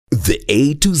The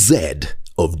A to Z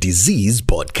of Disease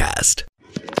podcast.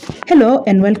 Hello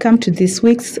and welcome to this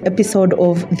week's episode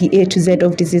of the A to Z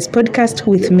of Disease podcast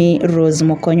with me, Rose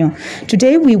Mukonyo.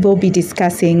 Today we will be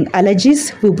discussing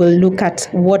allergies. We will look at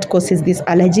what causes these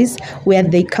allergies, where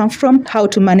they come from, how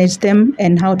to manage them,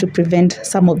 and how to prevent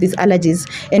some of these allergies.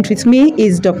 And with me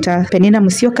is Dr. Peninah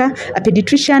Musyoka, a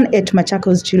pediatrician at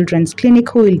Machakos Children's Clinic,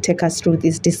 who will take us through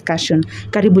this discussion.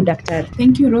 Karibu, Doctor.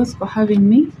 Thank you, Rose, for having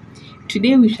me.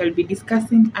 Today we shall be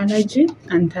discussing allergy,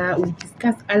 and we'll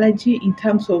discuss allergy in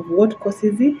terms of what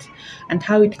causes it and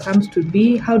how it comes to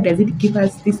be. How does it give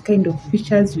us this kind of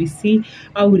features we see,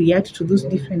 how we react to those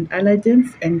different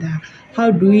allergens, and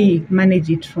how do we manage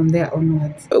it from there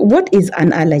onwards. What is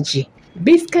an allergy?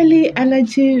 Basically,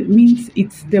 allergy means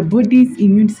it's the body's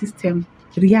immune system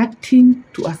reacting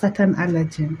to a certain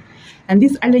allergen. And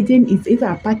this allergen is either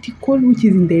a particle which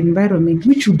is in the environment,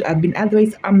 which would have been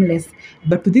otherwise harmless,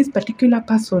 but to this particular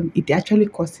person, it actually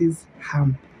causes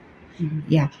harm. Mm-hmm.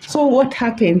 Yeah. So what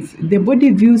happens? The body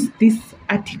views this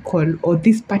article or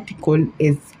this particle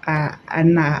as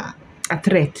a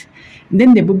threat.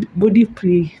 Then the body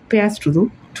prepares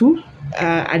to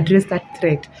address that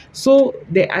threat. So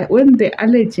when the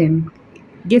allergen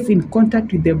gets in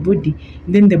contact with the body,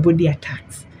 then the body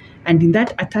attacks. And in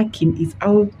that attacking is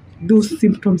how those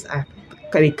symptoms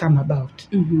they come about.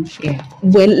 Mm-hmm. Yeah.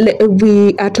 Well,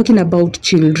 we are talking about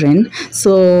children,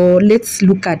 so let's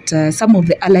look at some of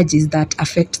the allergies that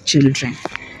affect children.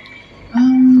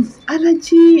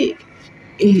 Allergy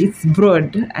is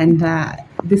broad, and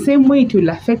the same way it will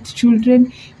affect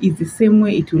children is the same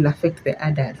way it will affect the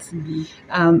adults.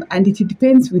 Mm-hmm. And it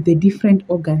depends with the different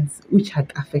organs which are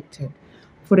affected.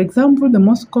 For example, the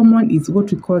most common is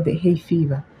what we call the hay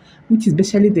fever, which is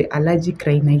basically the allergic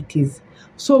rhinitis.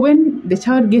 So when the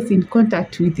child gets in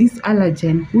contact with this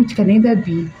allergen, which can either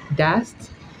be dust,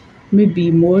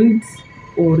 maybe molds,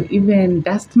 or even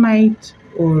dust mite,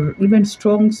 or even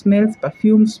strong smells,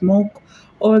 perfume, smoke,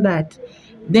 all that,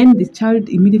 then the child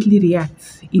immediately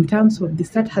reacts in terms of they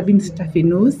start having stuffy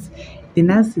nose, the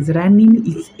nose is running,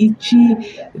 it's itchy,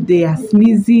 they are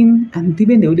sneezing, and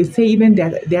even they would say even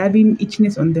they're having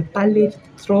itchiness on the palate,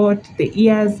 throat, the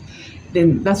ears.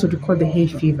 Then that's what we call the hay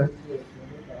fever.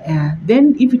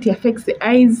 Then if it affects the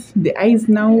eyes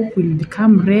now will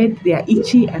become red, they are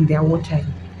itchy and they are watery.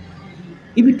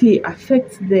 If it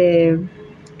affects the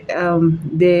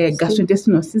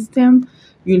gastrointestinal system,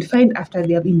 you'll find after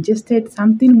they have ingested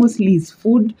something, mostly is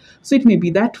food. So it may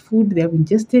be that food they have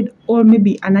ingested, or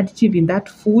maybe an additive in that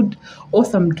food, or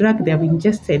some drug they have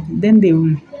ingested. Then they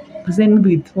will present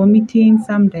with vomiting,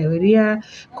 some diarrhea,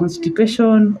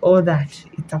 constipation, all that.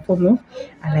 It's a form of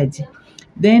allergy.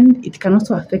 Then it can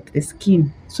also affect the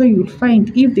skin. So you'll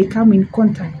find if they come in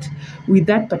contact with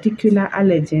that particular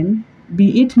allergen,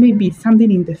 be it maybe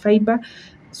something in the fiber,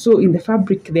 so in the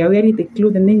fabric, they are wearing the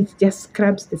clothes and then it just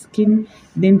scrubs the skin,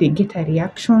 then they get a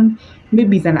reaction.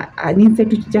 Maybe it's an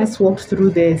insect which just walks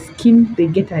through the skin, they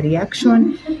get a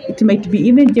reaction. It might be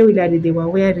even jewelry they were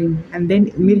wearing, and then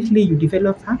immediately you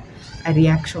develop a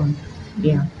reaction.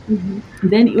 Yeah. Mm-hmm.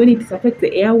 Then when it affects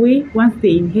the airway, once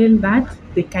they inhale that,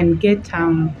 they can get,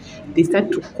 they start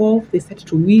to cough, they start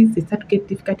to wheeze, they start to get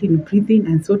difficulty in breathing,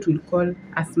 and so it will call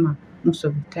asthma most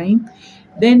of the time.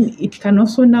 Then it can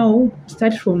also now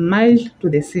start from mild to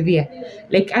the severe.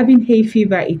 Like having hay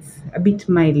fever, it's a bit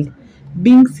mild.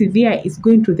 Being severe is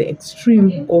going to the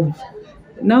extreme of,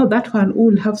 now that one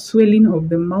will have swelling of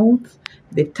the mouth,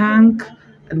 the tongue,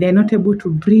 and they're not able to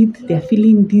breathe, they're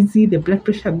feeling dizzy, the blood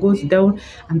pressure goes down,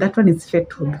 and that one is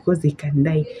fatal because they can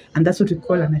die. And that's what we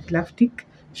call anaphylactic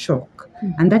shock.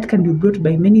 Mm-hmm. And that can be brought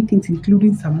by many things,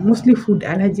 including some mostly food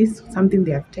allergies, something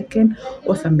they have taken,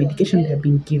 or some medication they have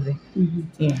been given. Mm-hmm.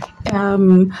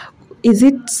 Yeah. Is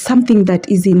it something that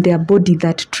is in their body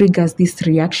that triggers this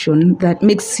reaction, that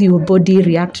makes your body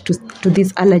react to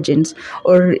these allergens?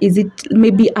 Or is it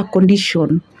maybe a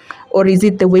condition? Or is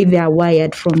it the way they are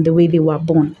wired from the way they were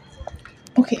born?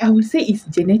 Okay, I would say it's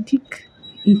genetic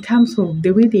in terms of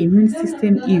the way the immune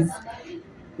system is.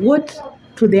 What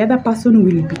to the other person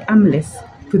will be harmless,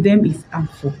 to them is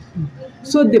harmful.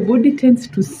 So the body tends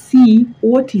to see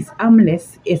what is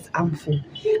harmless as harmful.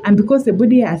 And because the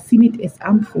body has seen it as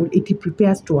harmful, it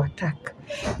prepares to attack.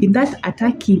 In that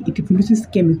attacking, it produces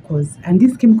chemicals. And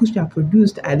these chemicals which are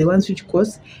produced are the ones which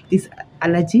cause this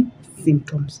allergy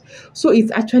symptoms. So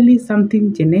it's actually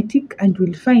something genetic, and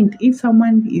you'll find if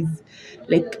someone is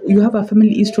like, you have a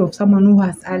family history of someone who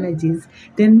has allergies,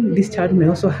 then this child may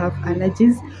also have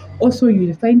allergies. Also,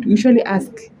 you'll find, usually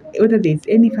ask whether there's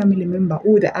any family member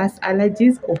who has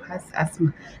allergies or has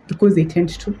asthma, because they tend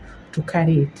to to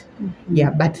carry it. Yeah,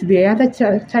 but the other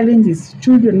challenge is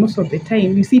children most of the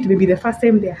time, you see it may be the first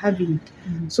time they're having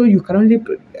it. So you can only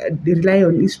rely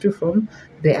on history from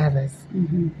the others.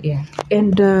 Yeah.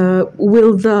 And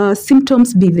will the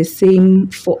symptoms be the same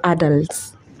for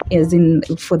adults as in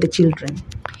for the children?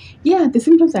 Yeah, the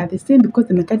symptoms are the same because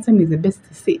the mechanism is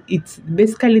it's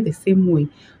basically the same way.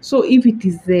 So if it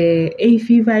is the hay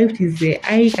fever, if it is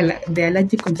the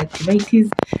allergic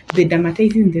conjunctivitis, the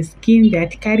dermatitis in the skin, the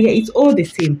urticaria, it's all the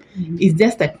same. It's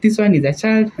just that this one is a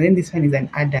child and then this one is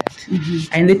an adult.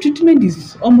 And the treatment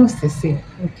is almost the same.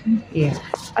 Okay. Yeah.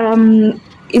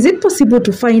 Is it possible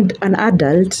to find an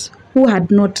adult who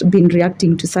had not been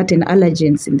reacting to certain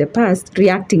allergens in the past,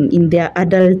 reacting in their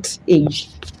adult age?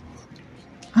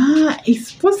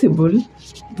 It's possible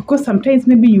because sometimes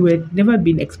maybe you had never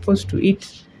been exposed to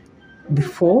it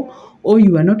before, or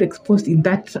you are not exposed in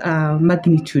that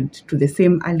magnitude to the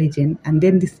same allergen, and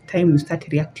then this time you start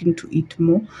reacting to it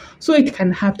more. So it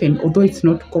can happen, although it's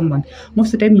not common.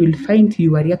 Most of the time you'll find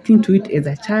you are reacting to it as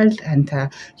a child and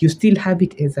you still have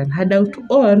it as an adult,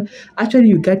 or actually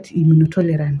you get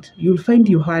immunotolerant. You'll find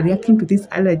you are reacting to this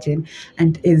allergen,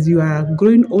 and as you are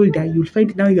growing older, you'll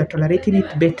find now you are tolerating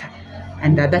it better.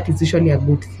 And that is usually a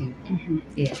good thing.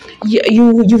 Yeah.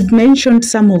 You've mentioned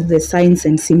some of the signs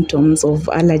and symptoms of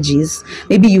allergies.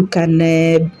 Maybe you can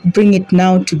bring it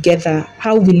now together.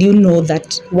 How will you know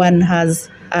that one has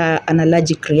an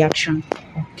allergic reaction?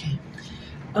 Okay.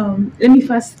 Let me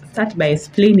first start by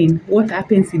explaining what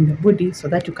happens in the body so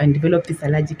that you can develop this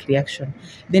allergic reaction.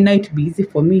 Then now it will be easy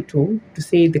for me to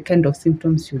say the kind of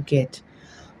symptoms you get.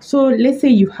 So let's say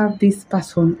you have this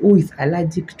person who is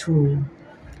allergic to,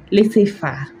 let's say,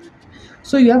 fur.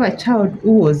 So you have a child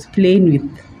who was playing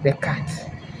with the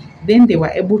cat. Then they were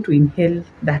able to inhale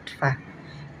that fur.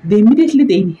 Immediately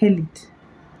they inhale it,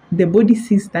 the body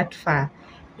sees that fur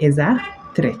as a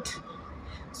threat.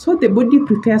 So the body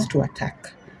prepares to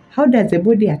attack. How does the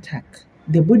body attack?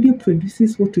 The body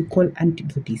produces what we call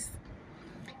antibodies.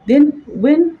 Then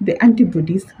when the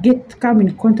antibodies come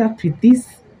in contact with this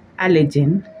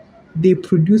allergen, they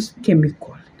produce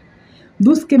chemicals.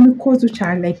 Those chemicals, which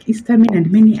are like histamine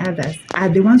and many others, are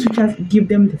the ones which give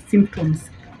them the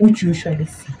symptoms which you usually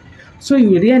see. So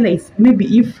you realize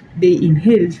maybe if they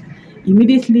inhale,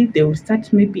 immediately they will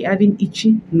start maybe having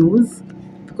itchy nose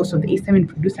because of the histamine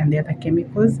produced and the other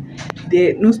chemicals.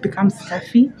 The nose becomes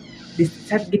stuffy. They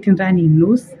start getting runny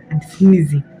nose and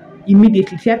sneezing.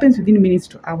 Immediately, it happens within minutes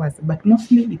to hours, but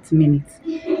mostly it's minutes.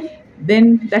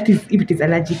 Then that is if it is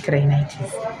allergic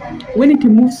rhinitis. When it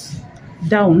moves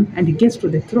down and it gets to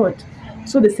the throat,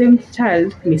 so the same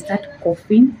child may start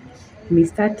coughing, may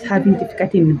start having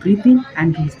difficulty in breathing,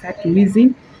 and will start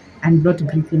wheezing and not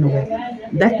breathing well.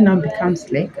 That now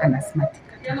becomes like an asthmatic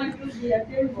attack.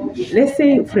 Let's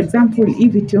say, for example,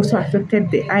 if it also affected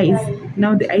the eyes,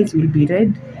 now the eyes will be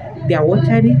red, they are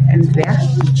watery, and they are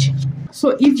itchy.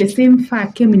 So if the same fur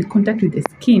came in contact with the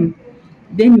skin,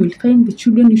 then you will find the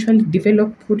children usually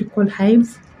develop what we call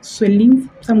hives, swellings,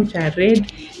 some which are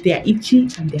red, they are itchy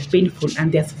and they are painful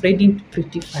and they are spreading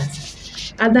pretty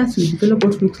fast. Others will develop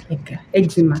what looks like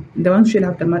eczema. The ones who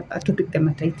have atopic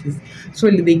dermatitis.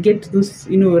 So they get those,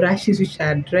 rashes which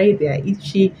are dry, they are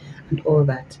itchy and all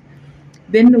that.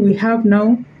 Then we have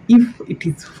now, if it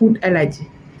is food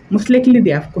allergy, most likely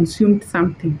they have consumed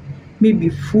something, maybe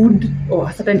food or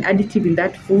a certain additive in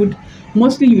that food.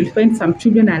 Mostly you will find some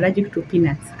children are allergic to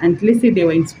peanuts, and let's say they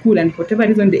were in school and for whatever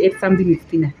reason they ate something with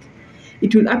peanut.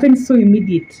 It will happen so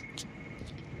immediate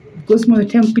because most of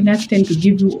the time peanuts tend to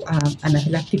give you an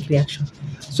anaphylactic reaction.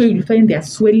 So you'll find they are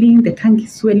swelling, the tongue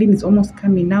is swelling, is almost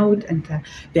coming out, and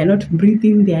they are not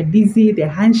breathing, they are dizzy, they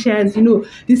are anxious,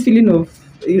 this feeling of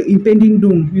impending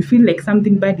doom. You feel like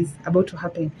something bad is about to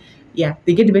happen. Yeah,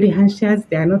 they get very anxious,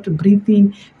 they are not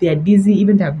breathing, they are dizzy,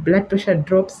 even their blood pressure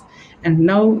drops, and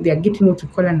now they are getting what we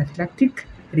call an anaphylactic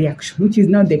reaction, which is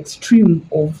now the extreme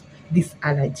of this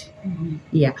allergy.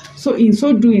 Yeah, so in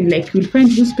so doing, like you'll find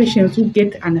those patients who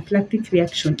get anaphylactic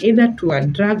reaction either to a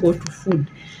drug or to food,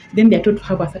 then they're told to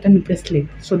have a certain bracelet,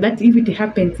 so that if it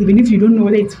happens, even if you don't know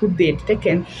whether it's food they had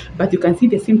taken, but you can see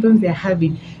the symptoms they're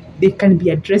having, they can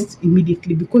be addressed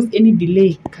immediately because any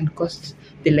delay can cost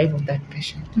the life of that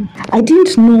patient. I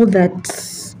didn't know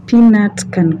that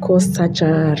peanut can cause such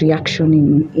a reaction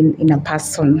in a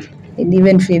person, and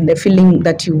even feel the feeling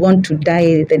that you want to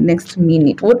die the next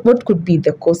minute. What could be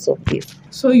the cause of this?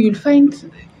 So you'll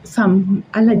find some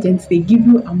allergens, they give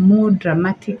you a more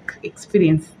dramatic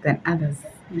experience than others.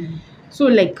 So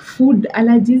like food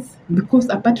allergies, because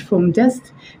apart from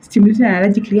just stimulating an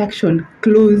allergic reaction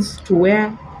close to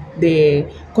where the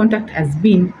contact has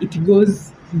been, it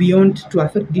goes beyond to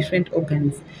affect different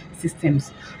organs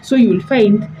systems. So you will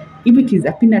find if it is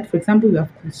a peanut, for example, you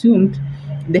have consumed,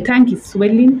 the tongue is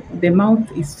swelling, the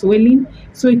mouth is swelling,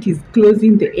 so it is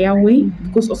closing the airway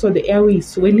because also the airway is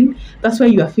swelling. That's why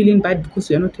you are feeling bad because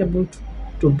you are not able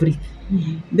to breathe.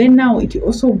 Then now it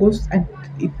also goes and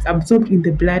it's absorbed in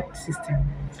the blood system.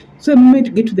 So the moment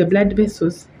you get to the blood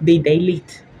vessels, they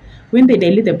dilate. When they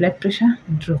dilate, the blood pressure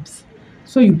drops.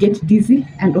 So you get dizzy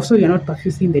and also you're not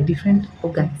perfusing the different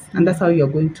organs. And that's how you're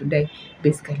going to die,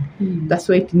 basically. That's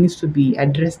why it needs to be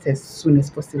addressed as soon as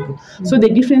possible. So the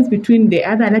difference between the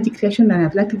other allergic reaction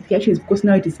and anaphylactic reaction is because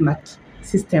now it is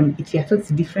system. It affects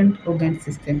different organ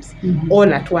systems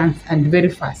all at once and very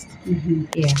fast.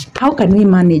 Yeah. How can we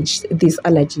manage these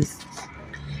allergies?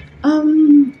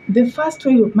 The first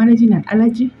way of managing an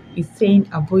allergy is saying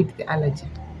avoid the allergen.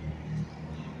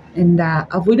 And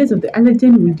avoidance of the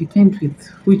allergen will depend with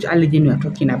which allergen we are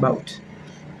talking about.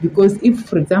 Because if,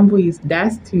 for example, it's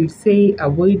dust, you say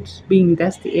avoid being in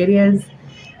dusty areas.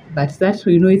 But that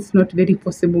it's not very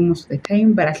possible most of the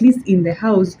time. But at least in the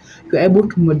house, you're able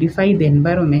to modify the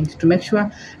environment to make sure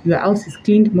your house is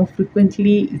cleaned more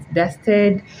frequently, it's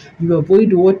dusted, you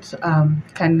avoid what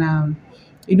can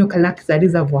act as a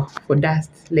reservoir for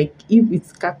dust. Like if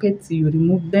it's carpets, you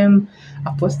remove them.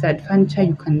 Upholstered furniture,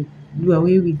 you can do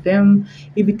away with them.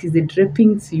 If it is the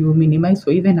drapings, you minimize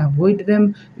or even avoid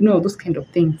them. Those kind of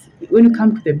things. When you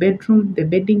come to the bedroom, the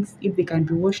beddings, if they can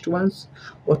be washed once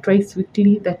or twice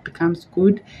weekly, that becomes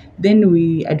good. Then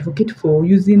we advocate for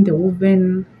using the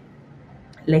woven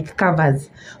like covers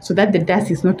so that the dust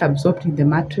is not absorbed in the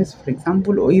mattress, for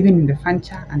example, or even in the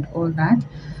furniture and all that.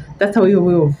 That's our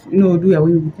way of do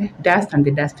away with the dust and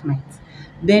the dust mites.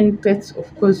 Then pets,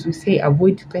 of course, we say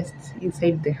avoid pests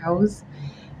inside the house.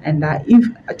 And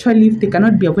if they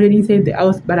cannot be avoided inside the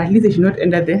house, but at least they should not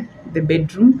enter the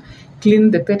bedroom, clean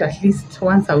the pet at least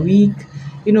once a week,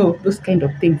 those kind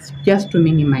of things, just to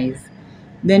minimize.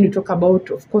 Then we talk about,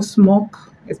 of course, smoke,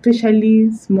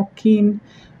 especially smoking,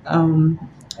 even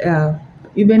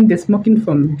the smoking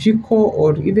from jiko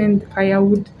or even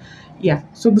firewood. Yeah,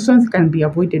 so those ones can be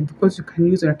avoided because you can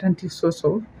use an alternative source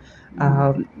of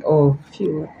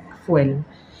fuel.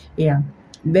 Yeah.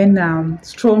 Then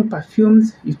strong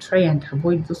perfumes, you try and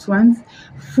avoid those ones.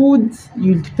 Foods,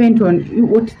 you depend on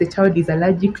what the child is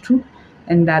allergic to.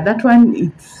 And that one,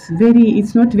 it's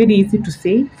not very easy to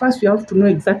say. First, you have to know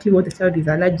exactly what the child is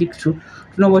allergic to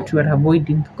know what you are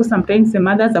avoiding. Because sometimes the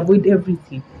mothers avoid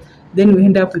everything. Then we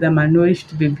end up with a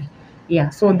malnourished baby. Yeah,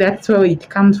 so that's where it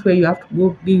comes where you have to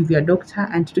go be with your doctor.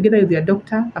 And together with your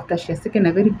doctor, after she has taken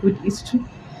a very good history,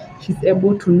 she's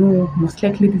able to know most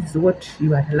likely this is what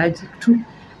you are allergic to.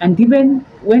 And even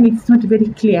when it's not very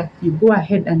clear, you go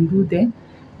ahead and do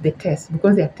the test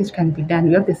because the test can be done.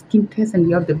 You have the skin test and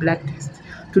you have the blood test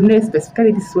to know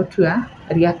specifically this is what you are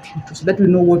reacting to so that we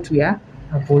know what we are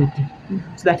avoiding.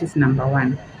 So that is number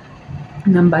one.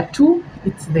 Number two,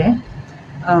 it's the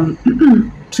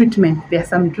treatment. There are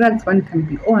some drugs one can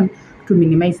be on to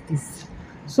minimize this.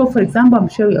 So, for example, I'm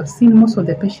sure you have seen most of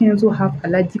the patients who have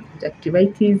allergic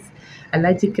conjunctivitis,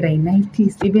 allergic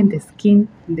rhinitis, even the skin,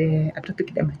 the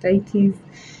atopic dermatitis,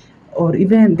 or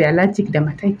even the allergic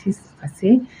dermatitis per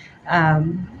se.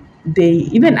 They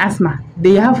even asthma.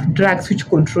 They have drugs which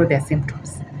control their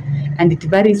symptoms, and it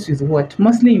varies with what.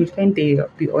 Mostly, you find they will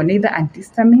be on either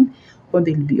antihistamine or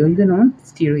they'll be even on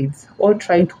steroids, all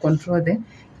trying to control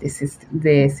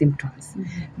the symptoms.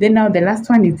 Then now the last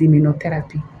one is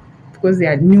immunotherapy, because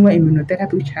there are newer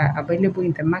immunotherapy which are available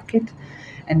in the market.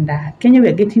 And Kenya, we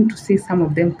are getting to see some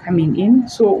of them coming in.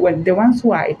 So when the ones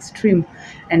who are extreme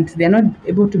and they're not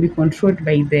able to be controlled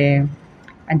by the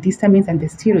antihistamines and the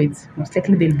steroids, most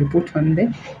likely they'll be put on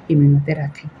the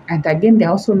immunotherapy. And again, they're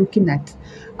also looking at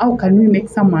how can we make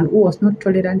someone who was not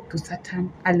tolerant to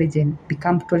certain allergen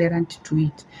become tolerant to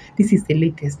it. This is the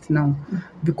latest now.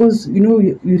 Because,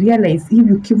 you realize if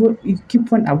you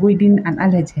keep on avoiding an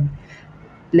allergen,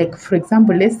 like, for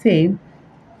example, let's say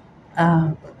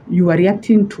you are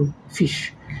reacting to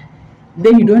fish.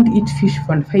 Then you don't eat fish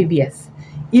for 5 years.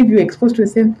 If you're exposed to the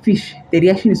same fish, the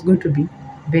reaction is going to be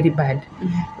very bad.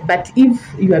 But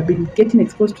if you have been getting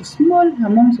exposed to small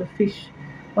amounts of fish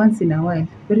once in a while,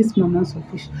 very small amounts of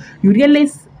fish, you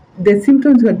realize the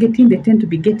symptoms you are getting, they tend to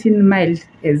be getting mild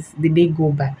as the day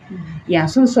go by. Yeah,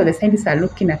 so the scientists are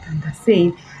looking at and are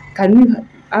saying, can we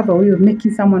have a way of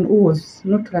making someone who was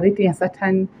not tolerating a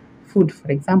certain food,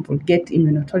 for example, get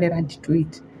immunotolerant to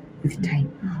it with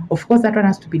time? Of course, that one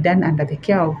has to be done under the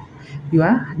care of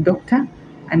your doctor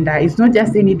And it's not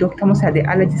just any doctor, most are the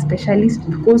allergy specialists,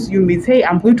 because you may say,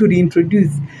 I'm going to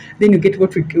reintroduce, then you get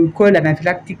what we call an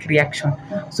anaphylactic reaction.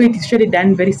 So it is usually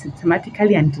done very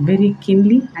systematically and very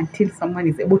keenly until someone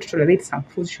is able to tolerate some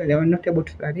foods they were not able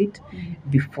to tolerate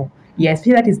before. Yes,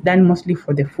 that is done mostly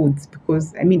for the foods,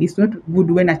 because it's not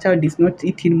good when a child is not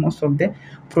eating most of the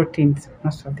proteins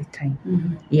most of the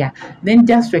time. Yeah. Then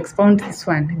just to expound this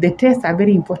one, the tests are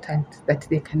very important that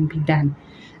they can be done.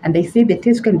 And they say the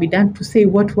test can be done to say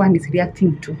what one is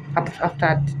reacting to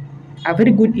after a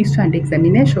very good history and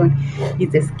examination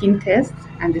is the skin test.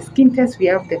 And the skin test, we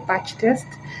have the patch test.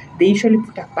 They usually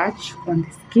put a patch on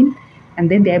the skin, and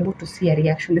then they're able to see a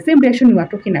reaction, the same reaction we were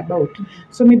talking about.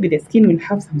 So maybe the skin will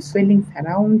have some swellings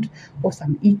around or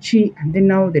some itchy, and then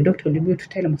now the doctor will be able to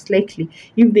tell most likely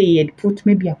if they had put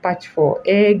maybe a patch for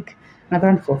egg, another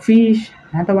one for fish,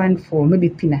 another one for maybe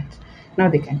peanut. Now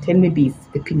they can tell maybe it's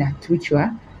the peanut which you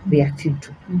are reacting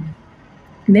to.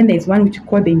 And then there's one which you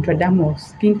call the intradermal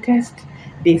skin test.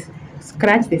 They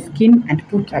scratch the skin and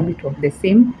put a bit of the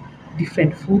same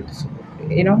different foods,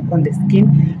 on the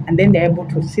skin, and then they're able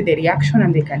to see the reaction,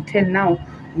 and they can tell now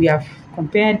we have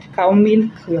compared cow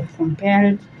milk, we have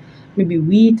compared maybe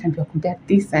wheat, and we have compared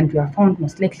this, and we have found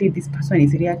most likely this person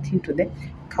is reacting to the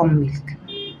cow milk.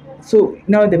 So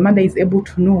now the mother is able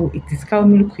to know it is cow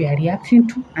milk we are reacting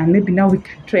to, and maybe now we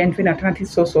can try and find an alternative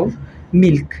source of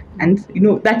milk. And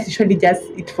that's usually just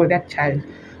it for that child,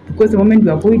 because the moment you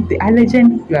avoid the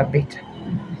allergen, you are better.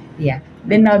 Yeah.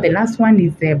 Then now the last one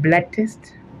is the blood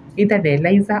test, either the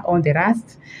ELISA or the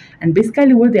RAST. And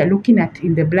basically what they are looking at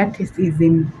in the blood test is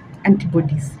in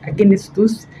antibodies against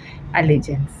those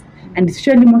allergens. And it's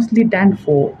usually mostly done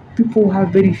for people who have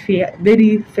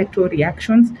very fatal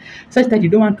reactions, such that you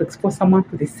don't want to expose someone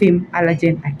to the same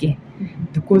allergen again,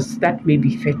 because that may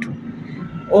be fatal.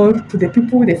 Or to the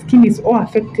people the skin is all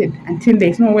affected until there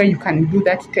is no way you can do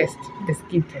that test, the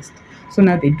skin test. So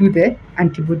now they do the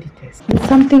antibody test.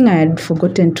 Something I had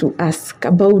forgotten to ask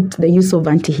about the use of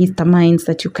antihistamines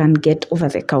that you can get over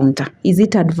the counter. Is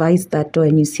it advised that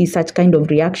when you see such kind of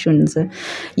reactions,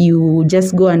 you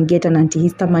just go and get an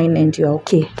antihistamine and you're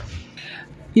okay?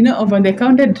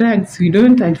 Over-the-counter drugs, we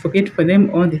don't advocate for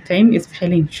them all the time,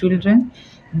 especially in children.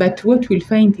 But what we'll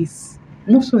find is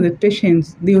most of the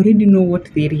patients, they already know what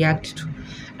they react to,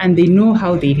 and they know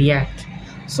how they react.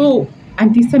 So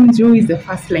antihistamines is always the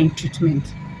first line treatment.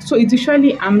 So it's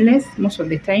usually harmless most of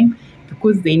the time,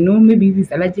 because they know maybe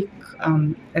with allergic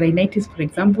rhinitis, for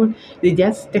example, they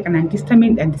just take an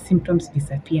antihistamine and the symptoms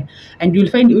disappear. And you'll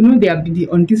find, they have been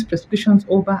on these prescriptions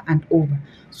over and over.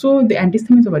 So the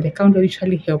antihistamines over the counter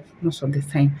usually help most of the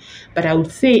time. But I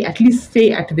would say at least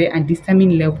stay at the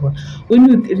antihistamine level. When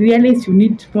you realize you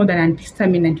need more than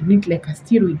antihistamine and you need like a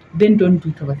steroid, then don't do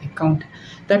it over the counter.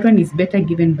 That one is better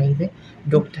given by the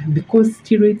doctor, because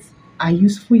steroids are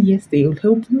useful. Yes, they will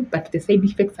help you, but the side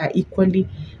effects are equally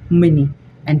many,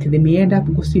 and they may end up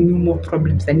causing you more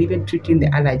problems than even treating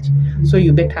the allergy. So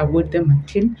you better avoid them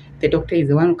until the doctor is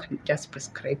the one who can just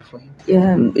prescribe for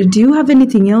you. Do you have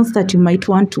anything else that you might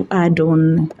want to add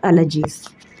on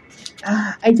allergies?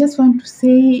 I just want to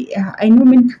say, I know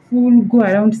many people go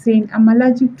around saying, I'm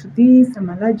allergic to this, I'm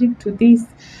allergic to this,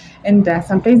 and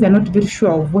sometimes they're not very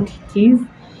sure of what it is.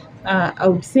 I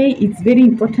would say it's very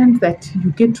important that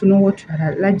you get to know what you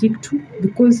are allergic to,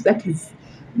 because that is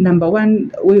number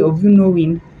one way of you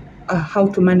knowing how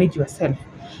to manage yourself.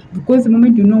 Because the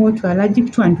moment you know what you are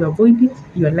allergic to and you avoid it,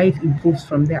 your life improves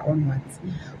from there onwards.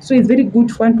 So it's very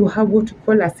good for one to have what you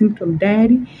call a symptom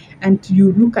diary, and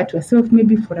you look at yourself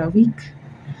maybe for a week.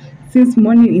 Since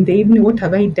morning, in the evening, what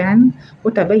have I done?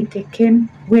 What have I taken?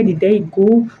 Where did I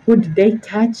go? What did I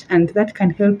touch? And that can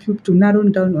help you to narrow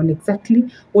down on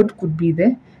exactly what could be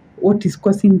what is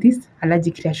causing this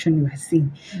allergic reaction you are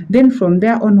seeing. Then from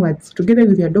there onwards, together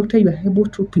with your doctor, you are able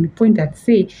to pinpoint and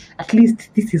say, at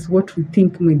least this is what we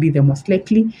think may be the most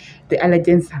likely the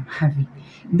allergens I'm having.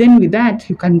 Then with that,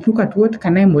 you can look at what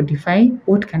can I modify,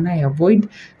 what can I avoid,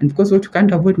 and because what you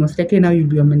can't avoid, most likely now you'll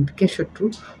be on medication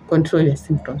to control your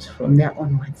symptoms from there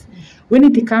onwards. When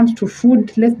it comes to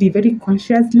food, let's be very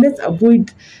conscious. Let's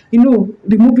avoid,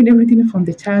 removing everything from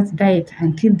the child's diet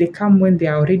until they come when they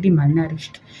are already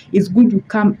malnourished. It's good you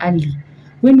come early.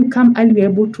 When you come early, we're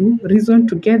able to reason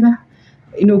together,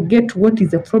 get what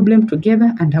is the problem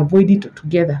together and avoid it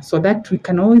together, so that we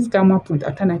can always come up with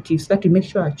alternatives that we make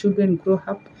sure our children grow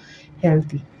up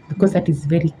healthy, because that is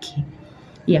very key.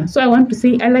 Yeah, so I want to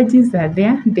say allergies are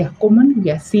there, they are common, we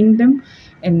are seeing them,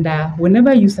 And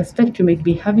whenever you suspect you might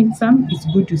be having some, it's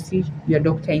good to see your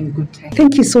doctor in good time.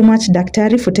 Thank you so much,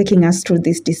 Daktari, for taking us through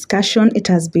this discussion. It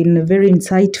has been very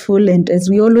insightful, and as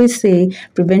we always say,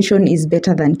 prevention is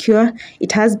better than cure.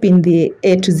 It has been the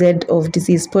A to Z of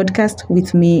Disease podcast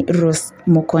with me, Rose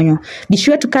Mukonyo. Be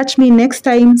sure to catch me next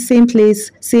time, same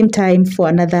place, same time for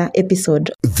another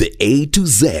episode. The A to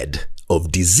Z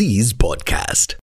of Disease podcast.